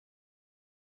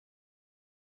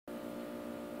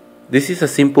This is a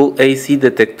simple AC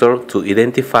detector to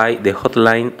identify the hot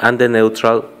line and the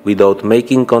neutral without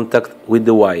making contact with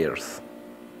the wires.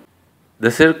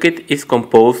 The circuit is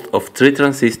composed of 3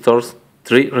 transistors,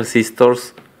 3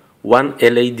 resistors, 1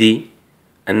 LED,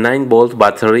 a 9-volt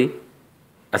battery,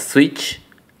 a switch,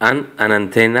 and an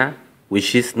antenna,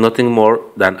 which is nothing more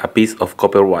than a piece of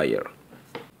copper wire.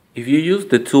 If you use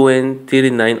the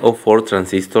 2N3904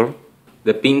 transistor,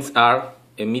 the pins are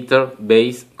emitter,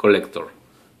 base, collector.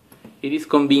 It is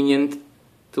convenient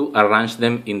to arrange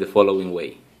them in the following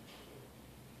way.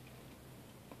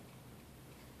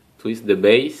 Twist the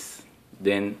base,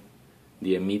 then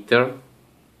the emitter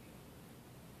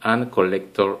and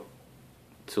collector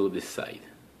to the side.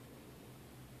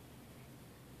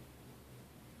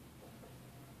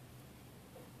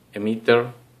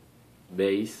 Emitter,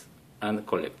 base, and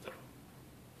collector.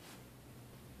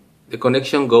 The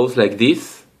connection goes like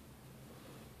this: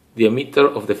 the emitter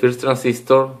of the first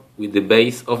transistor with the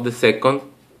base of the second,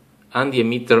 and the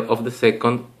emitter of the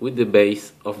second with the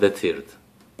base of the third.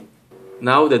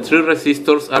 Now the 3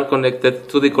 resistors are connected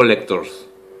to the collectors: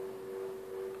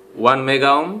 1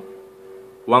 mega ohm,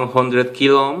 100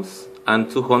 kilo ohms, and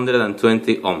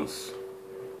 220 ohms.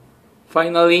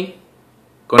 Finally,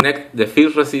 connect the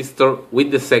first resistor with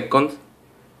the second,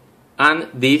 and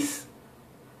this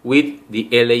with the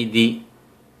LED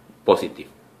positive.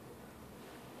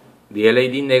 The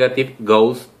LED negative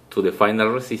goes to the final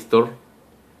resistor,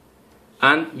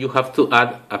 and you have to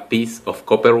add a piece of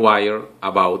copper wire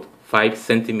about 5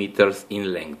 centimeters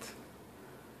in length.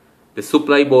 The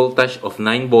supply voltage of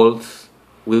 9 volts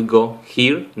will go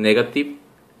here negative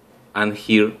and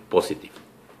here positive.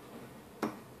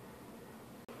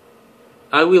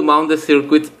 I will mount the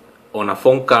circuit on a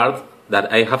phone card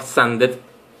that I have sanded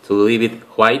to leave it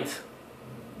white.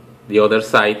 The other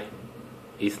side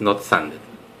is not sanded.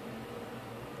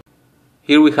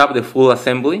 Here we have the full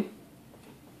assembly.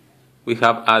 We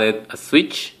have added a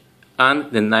switch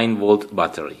and the 9-volt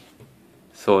battery.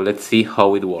 So let's see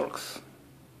how it works.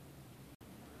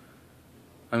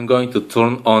 I'm going to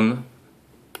turn on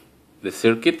the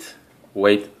circuit,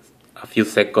 wait a few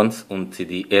seconds until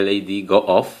the LED go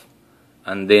off,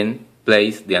 and then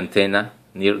place the antenna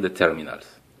near the terminals.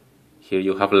 Here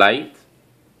you have light,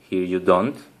 here you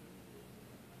don't.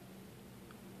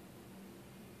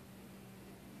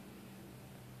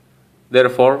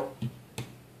 Therefore,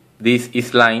 this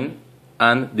is line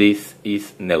and this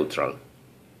is neutral.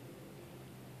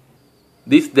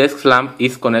 This desk lamp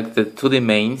is connected to the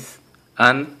mains,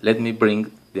 and let me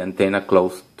bring the antenna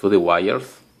close to the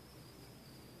wires.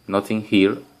 Nothing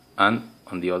here, and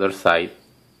on the other side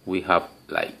we have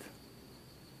light.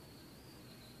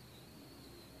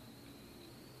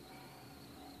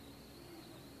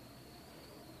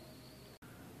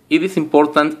 It is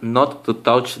important not to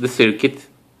touch the circuit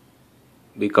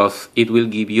because it will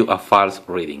give you a false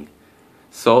reading.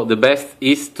 So the best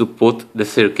is to put the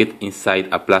circuit inside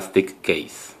a plastic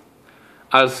case.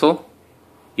 Also,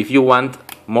 if you want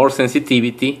more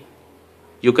sensitivity,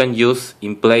 you can use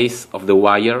in place of the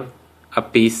wire a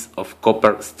piece of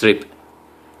copper strip.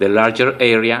 The larger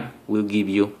area will give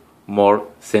you more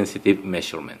sensitive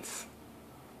measurements.